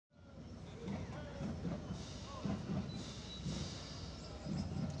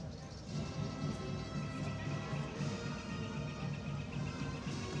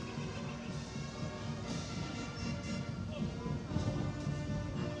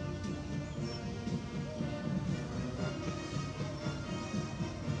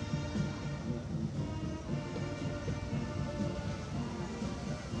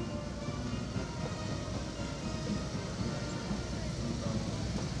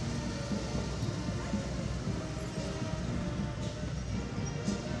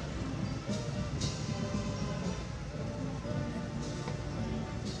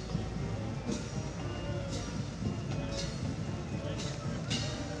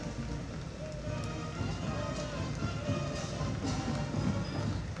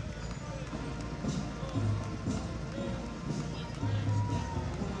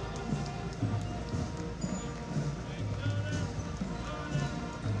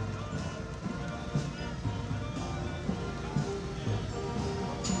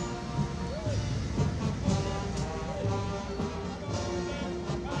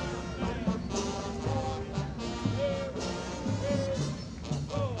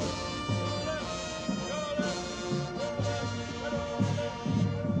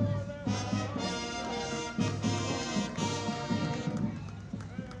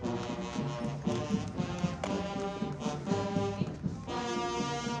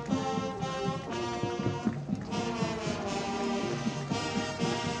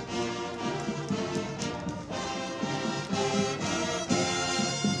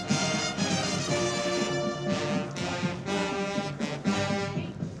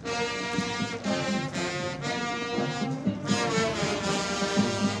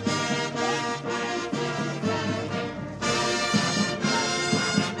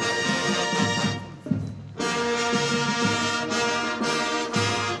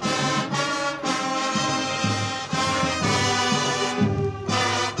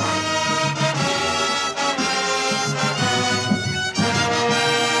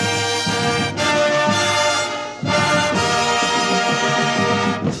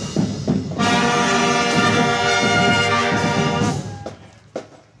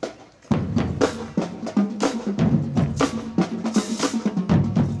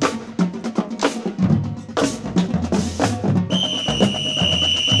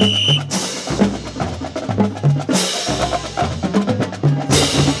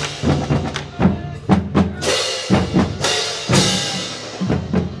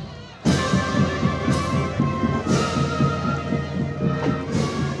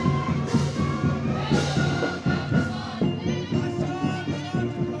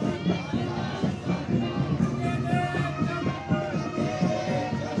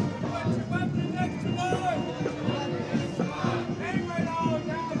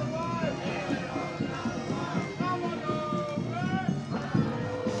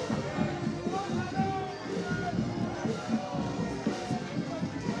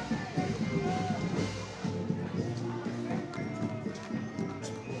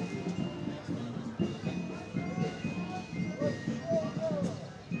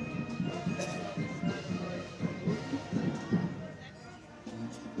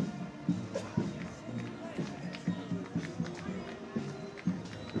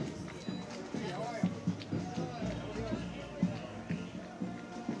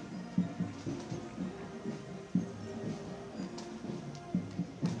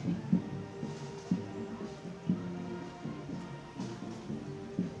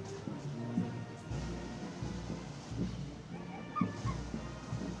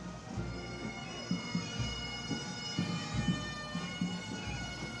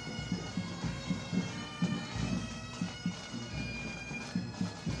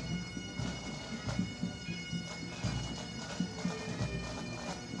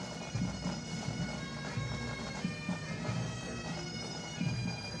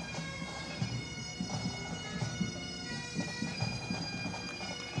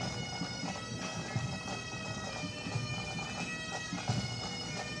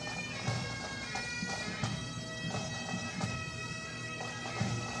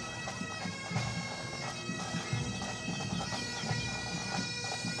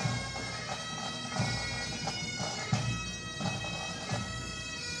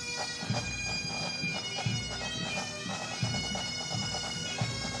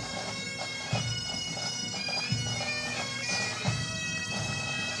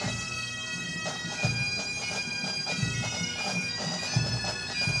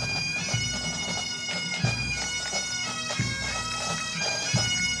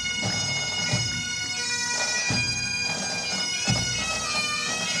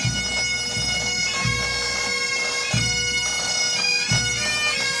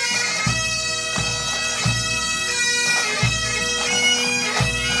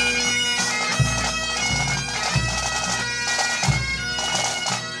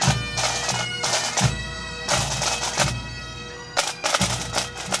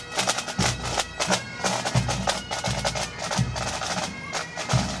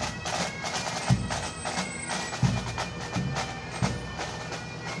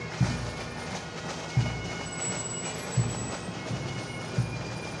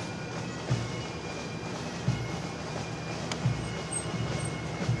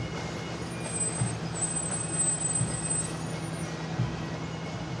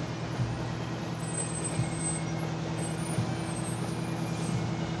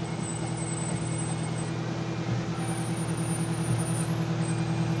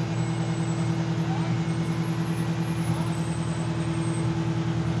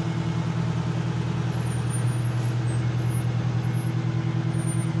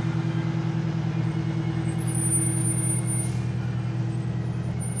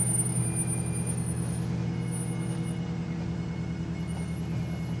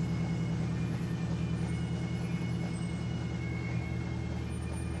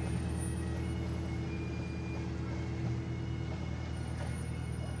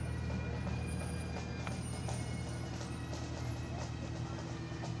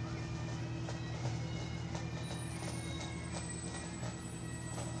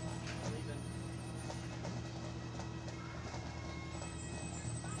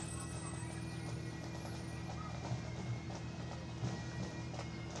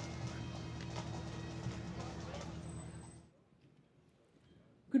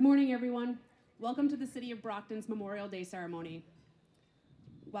Good morning, everyone. Welcome to the City of Brockton's Memorial Day ceremony.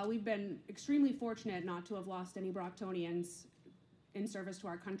 While we've been extremely fortunate not to have lost any Brocktonians in service to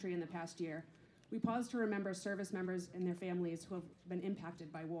our country in the past year, we pause to remember service members and their families who have been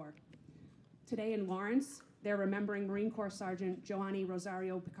impacted by war. Today in Lawrence, they're remembering Marine Corps Sergeant Joanny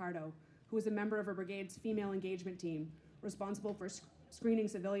Rosario Picardo, who was a member of a brigade's female engagement team responsible for screening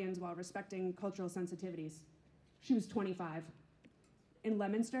civilians while respecting cultural sensitivities. She was 25. In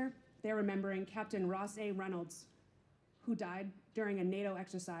Leominster, they're remembering Captain Ross A. Reynolds, who died during a NATO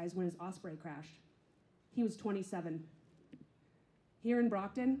exercise when his Osprey crashed. He was 27. Here in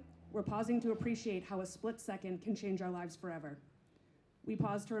Brockton, we're pausing to appreciate how a split second can change our lives forever. We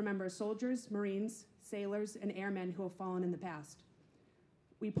pause to remember soldiers, Marines, sailors, and airmen who have fallen in the past.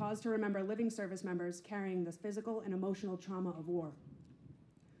 We pause to remember living service members carrying the physical and emotional trauma of war.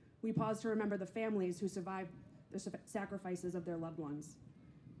 We pause to remember the families who survived the sacrifices of their loved ones.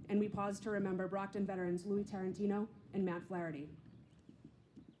 And we pause to remember Brockton veterans Louis Tarantino and Matt Flaherty.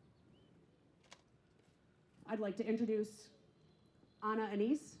 I'd like to introduce Anna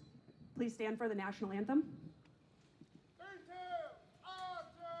Anise. Please stand for the national anthem.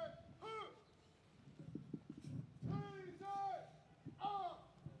 Oh,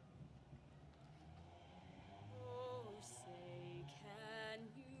 say, can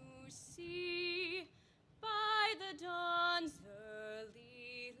you see by the dawn's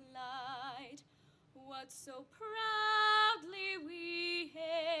early light what so proudly we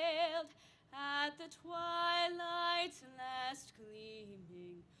hailed at the twilight's last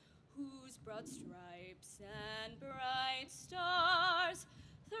gleaming, whose broad stripes and bright stars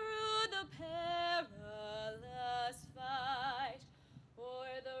through the perilous fight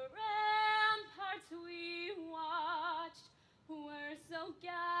o'er the ramparts we watched were so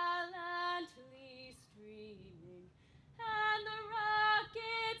gallantly streaming, and the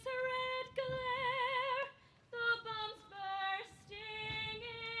rocket's red glare, the bombs bursting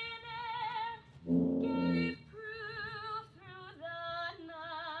in air, gave proof through the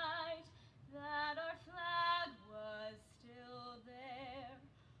night that our flag was still there.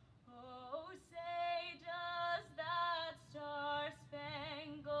 Oh, say, does that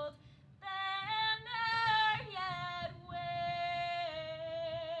star-spangled banner yet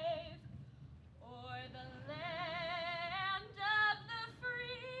wave o'er the land of the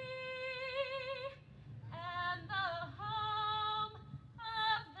free and the home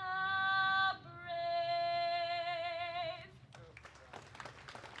of the brave?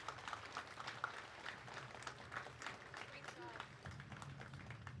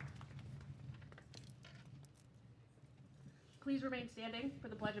 Please remain standing for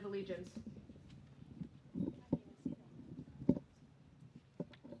the Pledge of Allegiance.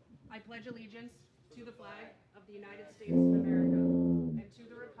 I pledge allegiance to the flag of the United States of America and to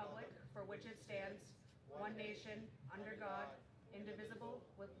the republic for which it stands, one nation, under God, indivisible,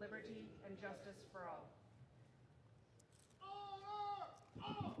 with liberty and justice for all.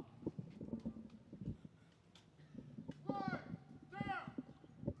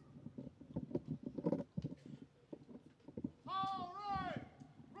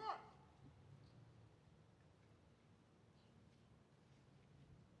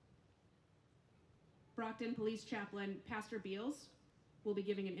 Brockton Police Chaplain Pastor Beals will be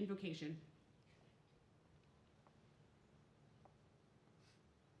giving an invocation.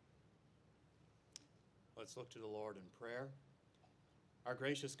 Let's look to the Lord in prayer. Our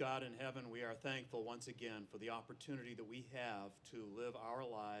gracious God in heaven, we are thankful once again for the opportunity that we have to live our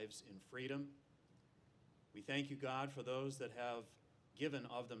lives in freedom. We thank you, God, for those that have given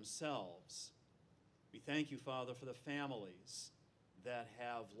of themselves. We thank you, Father, for the families that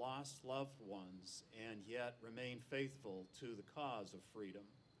have lost loved ones and yet remain faithful to the cause of freedom.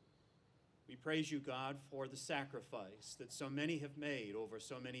 We praise you, God, for the sacrifice that so many have made over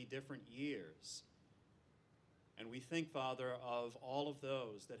so many different years. And we think, Father, of all of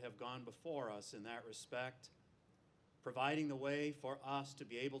those that have gone before us in that respect, providing the way for us to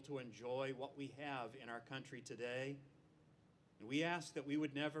be able to enjoy what we have in our country today. And we ask that we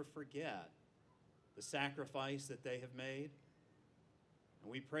would never forget the sacrifice that they have made.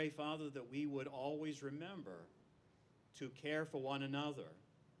 And we pray, Father, that we would always remember to care for one another,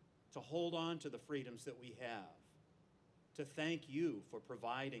 to hold on to the freedoms that we have, to thank you for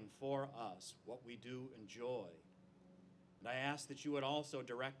providing for us what we do enjoy. And I ask that you would also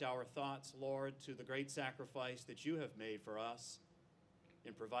direct our thoughts, Lord, to the great sacrifice that you have made for us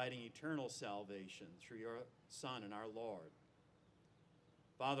in providing eternal salvation through your Son and our Lord.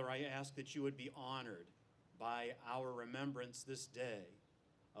 Father, I ask that you would be honored by our remembrance this day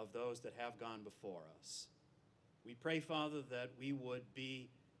of those that have gone before us. We pray, Father, that we would be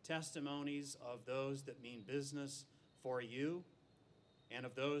testimonies of those that mean business for you and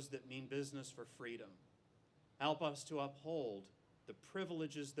of those that mean business for freedom. Help us to uphold the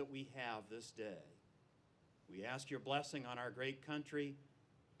privileges that we have this day. We ask your blessing on our great country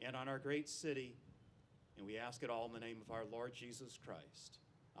and on our great city, and we ask it all in the name of our Lord Jesus Christ.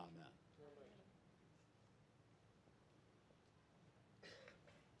 Amen.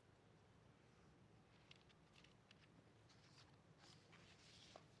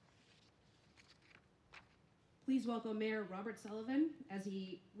 Please welcome Mayor Robert Sullivan as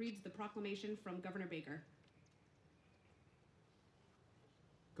he reads the proclamation from Governor Baker.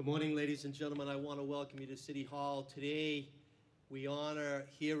 Good morning, ladies and gentlemen. I want to welcome you to City Hall. Today, we honor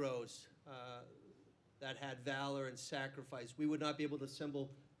heroes that had valor and sacrifice. We would not be able to assemble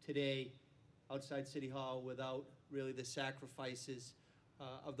today outside City Hall without really the sacrifices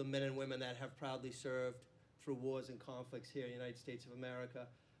of the men and women that have proudly served through wars and conflicts here in the United States of America.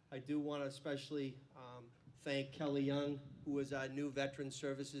 I do want to especially thank Kelly Young, who is our new Veteran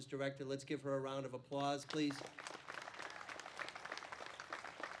Services Director. Let's give her a round of applause, please.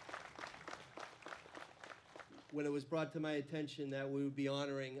 When it was brought to my attention that we would be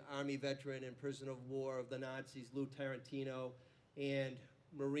honoring Army veteran and prisoner of war of the Nazis, Lou Tarantino, and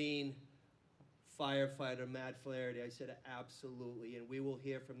Marine firefighter Matt Flaherty, I said absolutely, and we will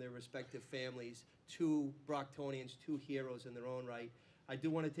hear from their respective families, two Brocktonians, two heroes in their own right. I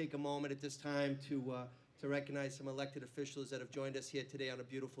do want to take a moment at this time to recognize some elected officials that have joined us here today on a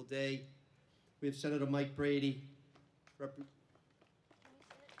beautiful day. We have Senator Mike Brady,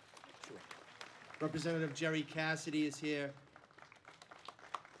 Representative Jerry Cassidy is here,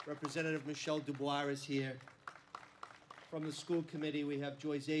 Representative Michelle Dubois is here. From the school committee, we have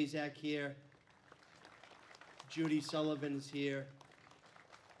Joy Zazak here, Judy Sullivan is here,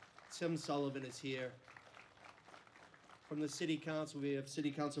 Tim Sullivan is here. From the City Council, we have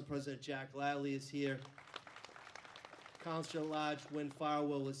City Council President Jack Lally is here. Councilor at Large Wynn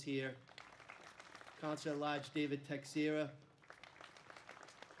Farwell is here. Councilor at Large David Texera.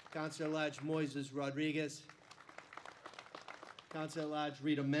 Councilor at Large Moises Rodriguez. Councilor at Large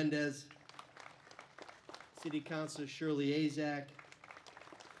Rita Mendez. City Councilor Shirley Azak.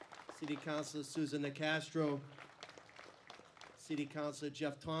 City Councilor Susan Nicastro. City Councilor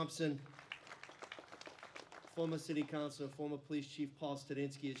Jeff Thompson. Former City Councilor, former Police Chief Paul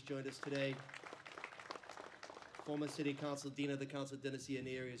Stadinsky has joined us today. Former City Council Dean of the Council Dennis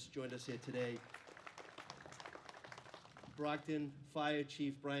Ianieri has joined us here today. Brockton Fire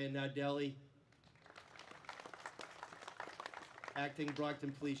Chief Brian Nardelli. Acting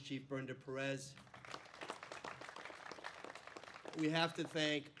Brockton Police Chief Brenda Perez. We have to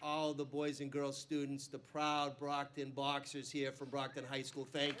thank all the boys and girls students, the proud Brockton Boxers here from Brockton High School.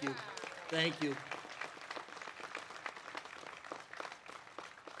 Thank you. Thank you.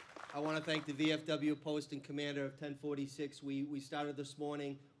 I want to thank the VFW Post and Commander of 1046. We started this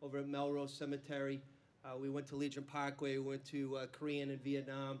morning over at Melrose Cemetery. We went to Legion Parkway. We went to Korean and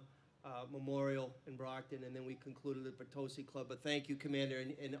Vietnam Memorial in Brockton, and then we concluded at Potosi Club. But thank you, Commander,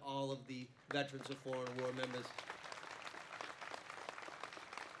 and all of the veterans of foreign war members.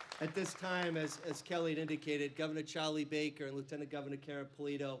 At this time, as Kelly had indicated, Governor Charlie Baker and Lieutenant Governor Karen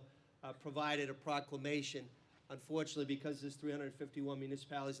Polito provided a proclamation. Unfortunately, because there's 351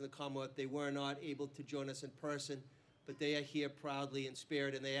 municipalities in the Commonwealth, they were not able to join us in person, but they are here proudly in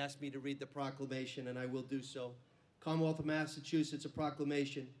spirit, and they asked me to read the proclamation, and I will do so. Commonwealth of Massachusetts, a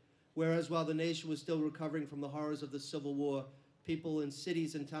proclamation. Whereas while the nation was still recovering from the horrors of the Civil War, people in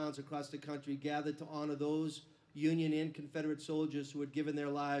cities and towns across the country gathered to honor those Union and Confederate soldiers who had given their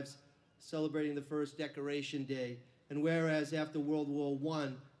lives celebrating the first Decoration Day. And whereas after World War I,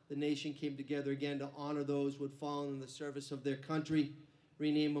 the nation came together again to honor those who had fallen in the service of their country,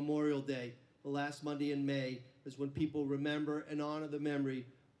 renamed Memorial Day, the last Monday in May, is when people remember and honor the memory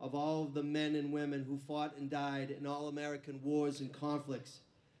of all of the men and women who fought and died in all American wars and conflicts.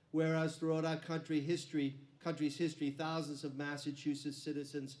 Whereas throughout our country's history, thousands of Massachusetts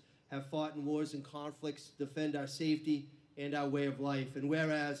citizens have fought in wars and conflicts to defend our safety and our way of life. And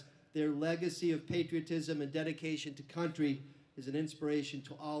whereas their legacy of patriotism and dedication to country is an inspiration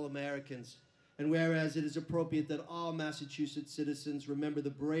to all Americans. And whereas it is appropriate that all Massachusetts citizens remember the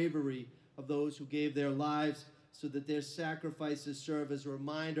bravery of those who gave their lives so that their sacrifices serve as a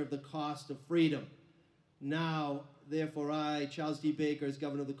reminder of the cost of freedom. Now, therefore, I, Charles D. Baker, as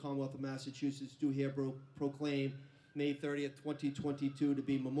Governor of the Commonwealth of Massachusetts, do here proclaim May 30th, 2022 to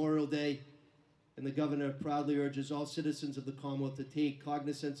be Memorial Day, and the Governor proudly urges all citizens of the Commonwealth to take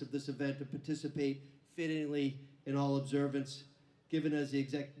cognizance of this event and participate fittingly in all observance, given at the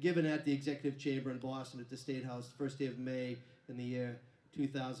Executive Chamber in Boston at the State House, the first day of May in the year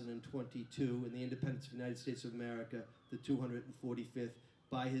 2022, in the independence of the United States of America, the 245th,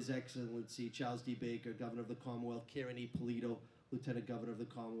 by His Excellency Charles D. Baker, Governor of the Commonwealth, Karen E. Polito, Lieutenant Governor of the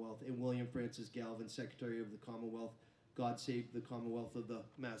Commonwealth, and William Francis Galvin, Secretary of the Commonwealth. God save the Commonwealth of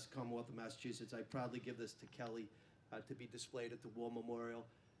Massachusetts. I proudly give this to Kelly to be displayed at the War Memorial.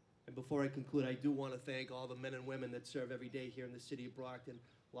 And before I conclude, I do want to thank all the men and women that serve every day here in the city of Brockton.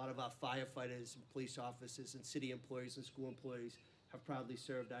 A lot of our firefighters and police officers and city employees and school employees have proudly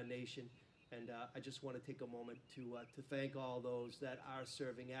served our nation. And I just want to take a moment to thank all those that are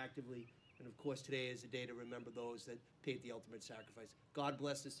serving actively. And of course, today is a day to remember those that paid the ultimate sacrifice. God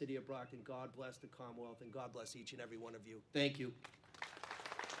bless the city of Brockton, God bless the Commonwealth, and God bless each and every one of you. Thank you.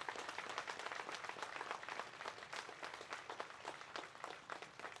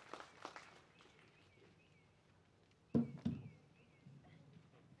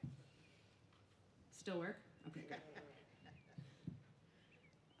 Still work? Okay, good.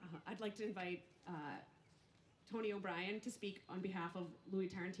 I'd like to invite Tony O'Brien to speak on behalf of Louis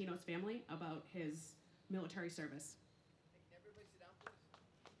Tarantino's family about his military service. Everybody sit down,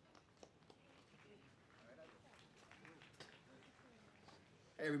 please.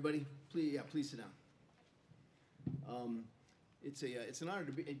 Hey, everybody, please sit down. It's an honor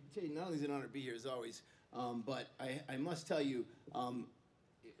to be. I tell you, not only is it an honor to be here as always, but I must tell you,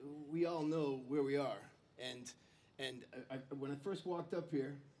 we all know where we are, and when I first walked up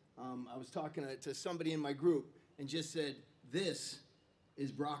here, I was talking to somebody in my group and just said, "This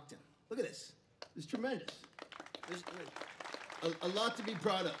is Brockton. Look at this. It's tremendous. There's a lot to be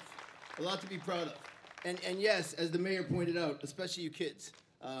proud of. A lot to be proud of. And yes, as the mayor pointed out, especially you kids,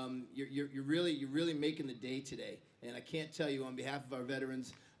 you're really making the day today. And I can't tell you on behalf of our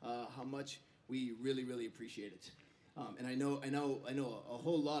veterans how much we really appreciate it. And I know a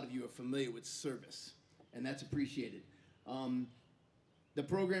whole lot of you are familiar with service, and that's appreciated. The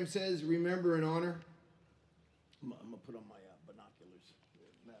program says, remember and honor. I'm gonna put on my binoculars,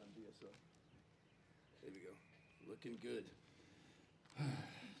 Madam DSO. There we go, looking good.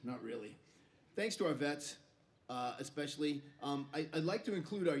 Not really. Thanks to our vets, especially. I'd like to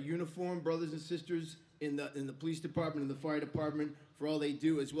include our uniformed brothers and sisters in the police department and the fire department for all they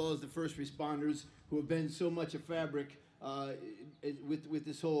do, as well as the first responders who have been so much a fabric with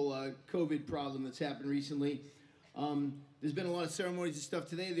this whole COVID problem that's happened recently. There's been a lot of ceremonies and stuff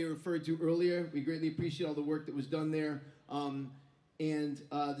today they referred to earlier. We greatly appreciate all the work that was done there. And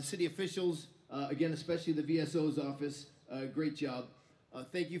the city officials, again, especially the VSO's office, great job.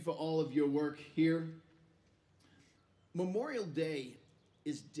 Thank you for all of your work here. Memorial Day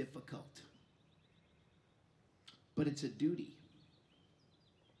is difficult, but it's a duty.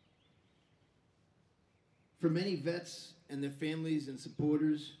 For many vets and their families and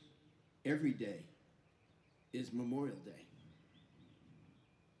supporters, every day is Memorial Day.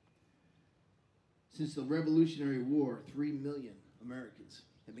 Since the Revolutionary War, 3 million Americans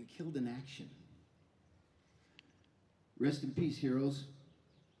have been killed in action. Rest in peace, heroes.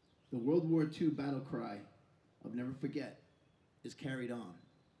 The World War II battle cry of never forget is carried on.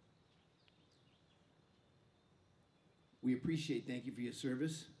 We appreciate, thank you for your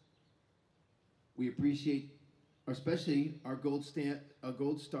service. We appreciate, especially our Gold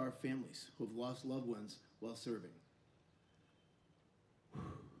Star families who have lost loved ones while serving.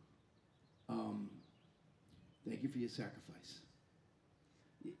 Thank you for your sacrifice.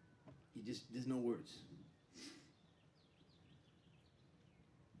 There's no words.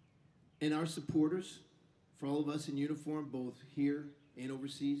 And our supporters, for all of us in uniform, both here and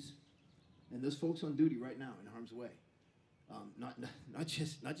overseas, and those folks on duty right now in harm's way. Not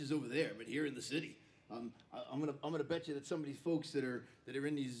just over there, but here in the city. I'm gonna bet you that some of these folks that are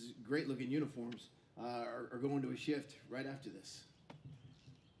in these great looking uniforms are going to a shift right after this.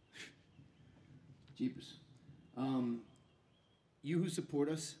 Jeepers. You who support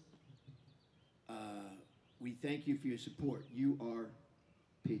us, we thank you for your support. You are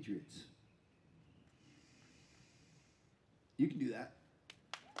patriots. You can do that.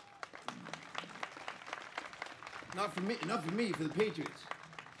 Not for me, for the patriots.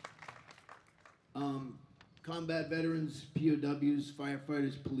 Combat veterans, POWs,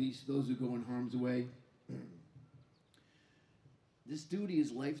 firefighters, police, those who go in harm's way. This duty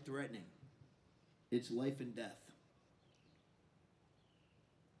is life-threatening. It's life and death.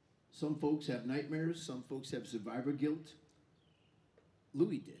 Some folks have nightmares. Some folks have survivor guilt.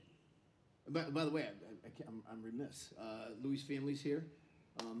 Louis did. By the way, I'm remiss. Louis' family's here.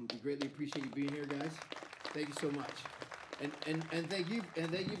 We greatly appreciate you being here, guys. Thank you so much. And thank you.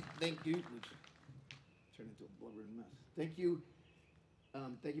 Turned into a blubbered mess. Thank you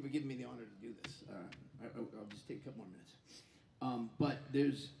for giving me the honor to do this. I'll just take a couple more minutes. But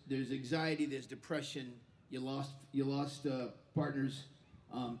there's anxiety, there's depression. You lost partners.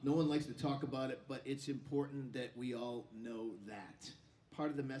 No one likes to talk about it, but it's important that we all know that. Part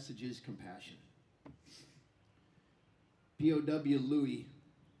of the message is compassion. POW Louis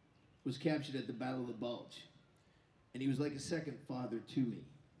was captured at the Battle of the Bulge, and he was like a second father to me.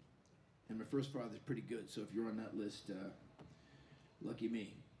 And my first father's pretty good, so if you're on that list, lucky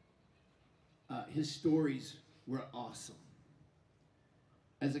me. His stories were awesome.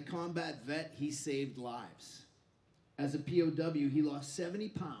 As a combat vet, he saved lives. As a POW, he lost 70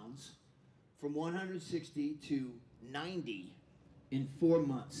 pounds from 160 to 90 in 4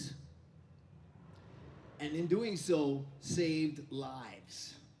 months. And in doing so, saved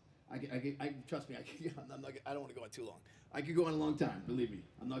lives. Trust me, I don't want to go on too long. I could go on a long time, believe me.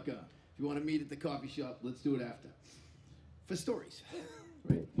 I'm not gonna. If you want to meet at the coffee shop, let's do it after. For stories,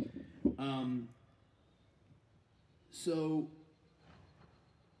 right?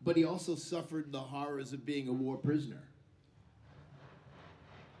 But he also suffered the horrors of being a war prisoner.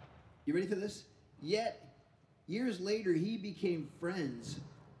 You ready for this? Yet, years later, he became friends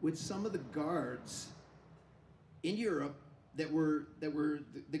with some of the guards in Europe that were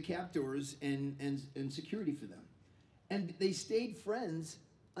the captors and security for them. And they stayed friends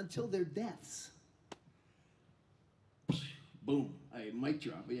until their deaths. Boom. Mic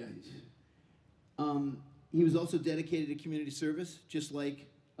drop. Yeah. He was also dedicated to community service, just like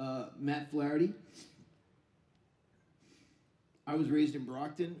Matt Flaherty. I was raised in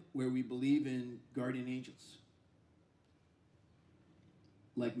Brockton, where we believe in guardian angels,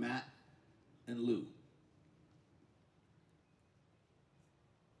 like Matt and Lou.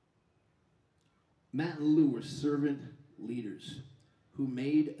 Matt and Lou were servant leaders who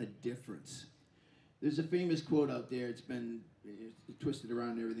made a difference. There's a famous quote out there, it's twisted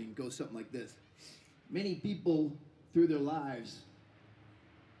around and everything, it goes something like this. Many people through their lives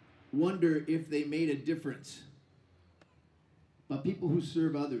wonder if they made a difference. But people who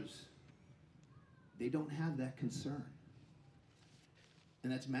serve others, they don't have that concern.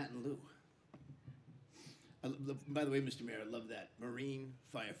 And that's Matt and Lou. By the way, Mr. Mayor, I love that. Marine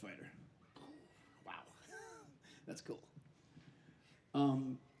firefighter. Wow. That's cool.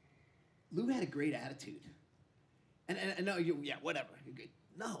 Lou had a great attitude. And no, yeah, whatever.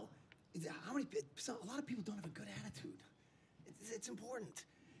 No. A lot of people don't have a good attitude. It's important.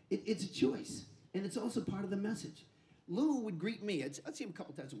 It's a choice. And it's also part of the message. Lou would greet me. I'd see him a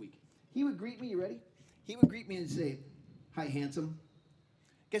couple times a week. He would greet me, you ready? He would greet me and say, "Hi, handsome."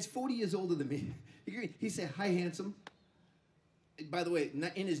 Guy's 40 years older than me. He'd say, "Hi, handsome." By the way,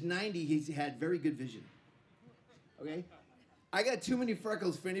 in his 90s, he's had very good vision. Okay? I got too many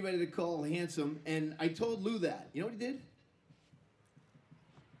freckles for anybody to call handsome, and I told Lou that. You know what he did?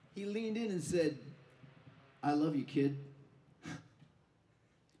 He leaned in and said, "I love you, kid."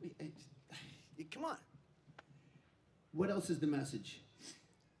 Come on. What else is the message?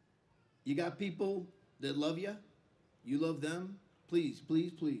 You got people that love you. You love them. Please,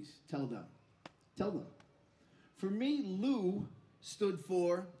 please, please, tell them. Tell them. For me, Lou stood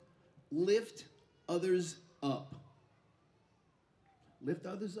for lift others up. Lift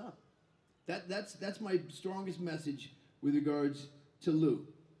others up. That's my strongest message with regards to Lou.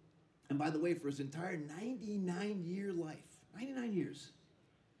 And by the way, for his entire 99-year life, 99 years,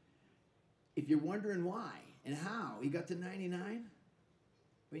 if you're wondering why and how he got to 99,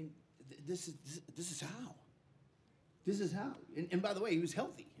 I mean, this is how. This is how. And by the way, he was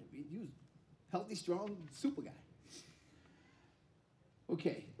healthy. He was healthy, strong, super guy.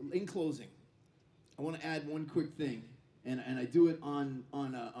 Okay, in closing, I want to add one quick thing, and I do it on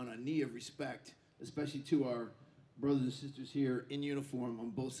a knee of respect, especially to our brothers and sisters here in uniform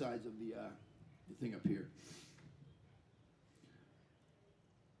on both sides of the thing up here.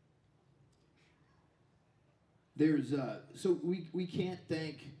 There's so we can't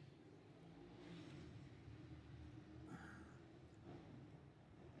thank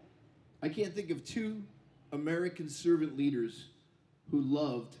I can't think of two American servant leaders who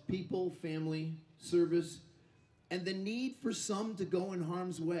loved people, family, service, and the need for some to go in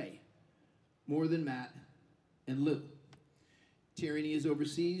harm's way more than Matt and Lou. Tyranny is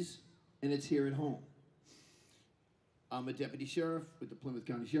overseas, and it's here at home. I'm a deputy sheriff with the Plymouth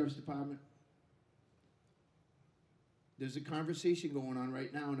County Sheriff's Department. There's a conversation going on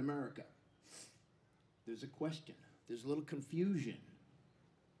right now in America. There's a question. There's a little confusion.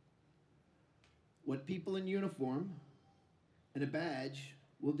 What people in uniform and a badge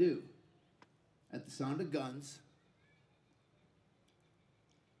will do at the sound of guns,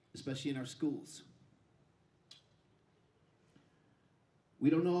 especially in our schools. We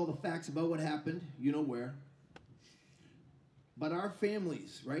don't know all the facts about what happened, you know where. but our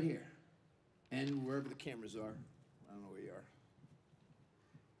families right here and wherever the cameras are. I don't know where you are.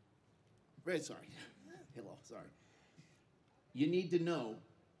 Very sorry. Hello, sorry. You need to know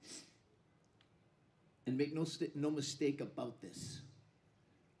and make no mistake about this.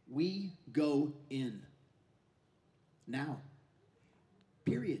 We go in now.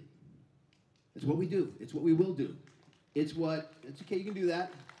 Period. It's what we do. It's what we will do. It's okay, you can do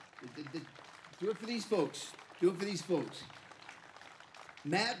that. Do it for these folks. Do it for these folks.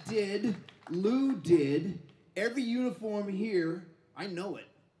 Matt did, Lou did, every uniform here, I know it,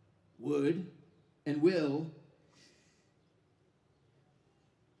 would and will.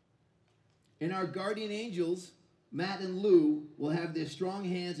 And our guardian angels, Matt and Lou, will have their strong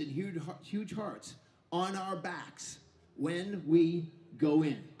hands and huge hearts on our backs when we go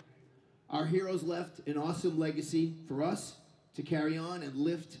in. Our heroes left an awesome legacy for us to carry on and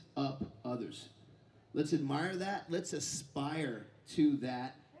lift up others. Let's admire that. Let's aspire to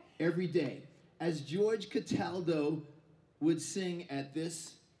that every day. As George Cataldo would sing at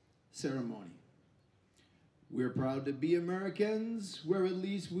this ceremony. We're proud to be Americans, where at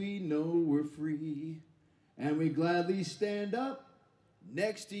least we know we're free. And we gladly stand up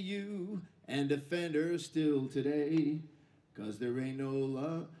next to you and defend her still today. 'Cause there ain't no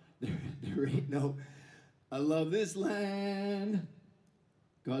love, there ain't no, I love this land.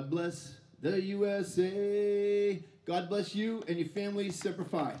 God bless the USA. God bless you and your families. Semper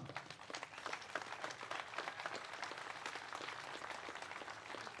Fi.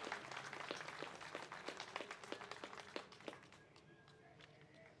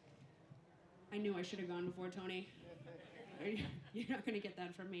 I knew I should have gone before Tony. You're not going to get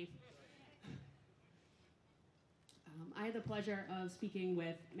that from me. I had the pleasure of speaking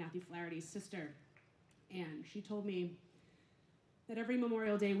with Matthew Flaherty's sister, and she told me that every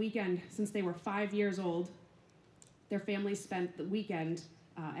Memorial Day weekend since they were 5 years old, their family spent the weekend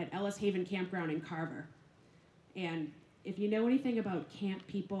at Ellis Haven Campground in Carver. And if you know anything about camp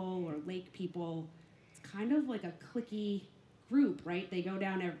people or lake people, it's kind of like a cliquey group, right? They go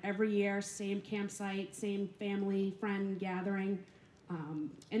down every year, same campsite, same family, friend gathering,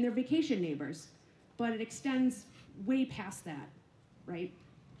 and they're vacation neighbors. But it extends way past that, right?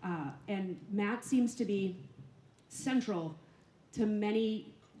 And Matt seems to be central to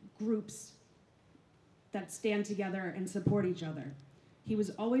many groups that stand together and support each other. He was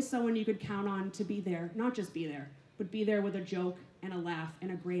always someone you could count on to be there, not just be there, but be there with a joke and a laugh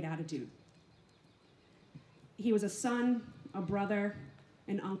and a great attitude. He was a son, a brother,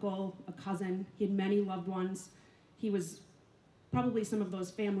 an uncle, a cousin. He had many loved ones. He was probably some of those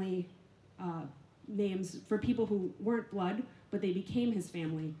family names for people who weren't blood, but they became his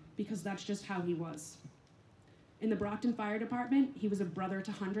family because that's just how he was. In the Brockton Fire Department, he was a brother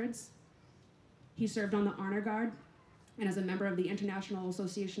to hundreds. He served on the Honor Guard and as a member of the International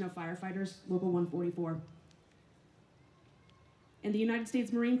Association of Firefighters, Local 144. In the United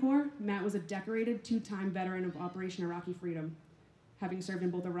States Marine Corps, Matt was a decorated two-time veteran of Operation Iraqi Freedom, having served in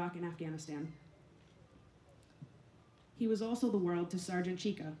both Iraq and Afghanistan. He was also the world to Sergeant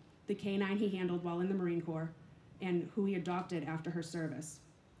Chica, the K-9 he handled while in the Marine Corps, and who he adopted after her service.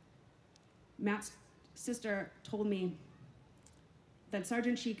 Matt's sister told me that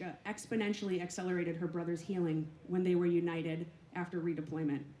Sergeant Chica exponentially accelerated her brother's healing when they were united after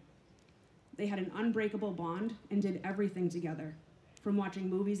redeployment. They had an unbreakable bond and did everything together, from watching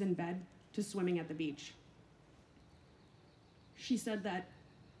movies in bed to swimming at the beach. She said that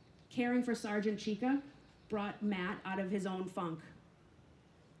caring for Sergeant Chica brought Matt out of his own funk,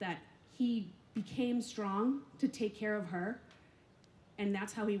 that he became strong to take care of her, and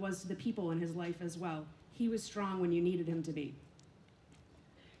that's how he was to the people in his life as well. He was strong when you needed him to be.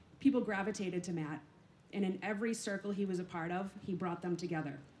 People gravitated to Matt, and in every circle he was a part of, he brought them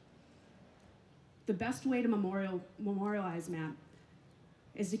together. The best way to memorialize Matt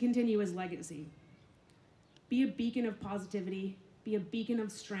is to continue his legacy. Be a beacon of positivity, be a beacon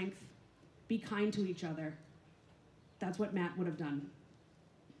of strength, be kind to each other. That's what Matt would have done.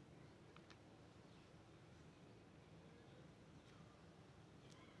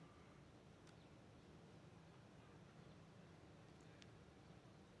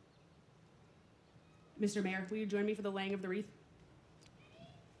 Mr. Mayor, will you join me for the laying of the wreath?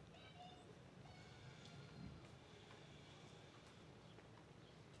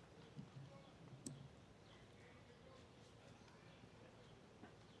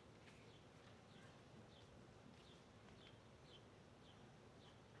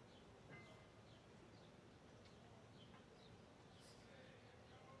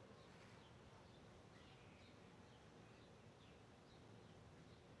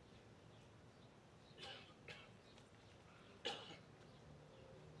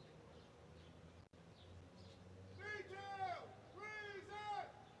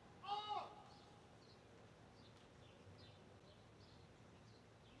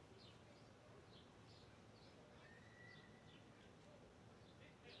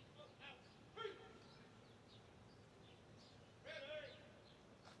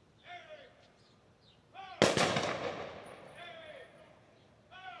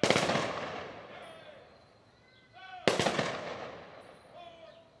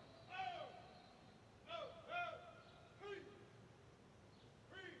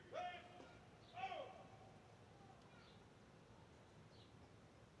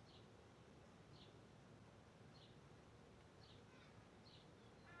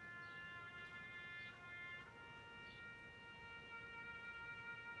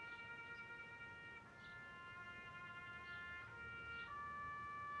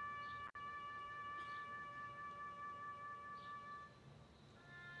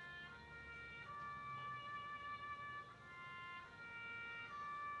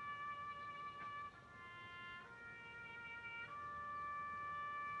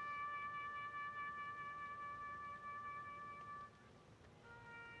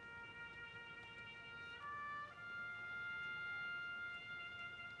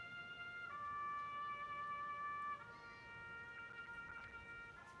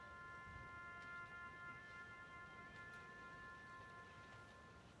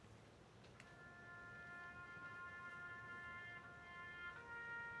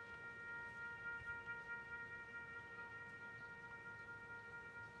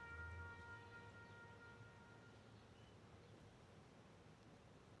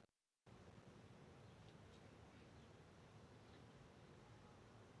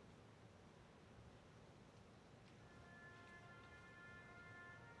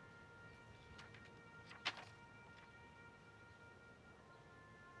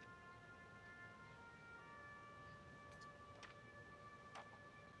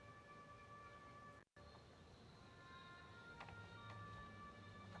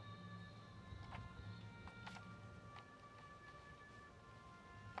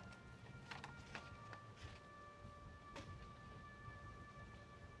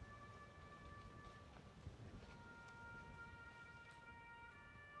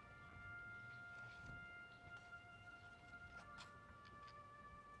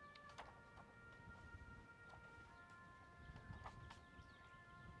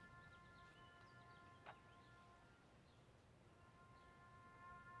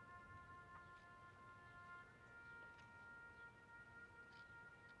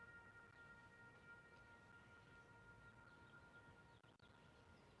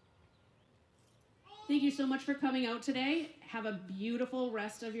 Thank you so much for coming out today. Have a beautiful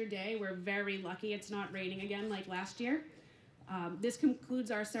rest of your day. We're very lucky it's not raining again like last year. This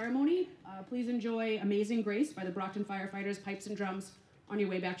concludes our ceremony. Please enjoy Amazing Grace by the Brockton Firefighters, Pipes and Drums on your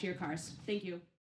way back to your cars. Thank you.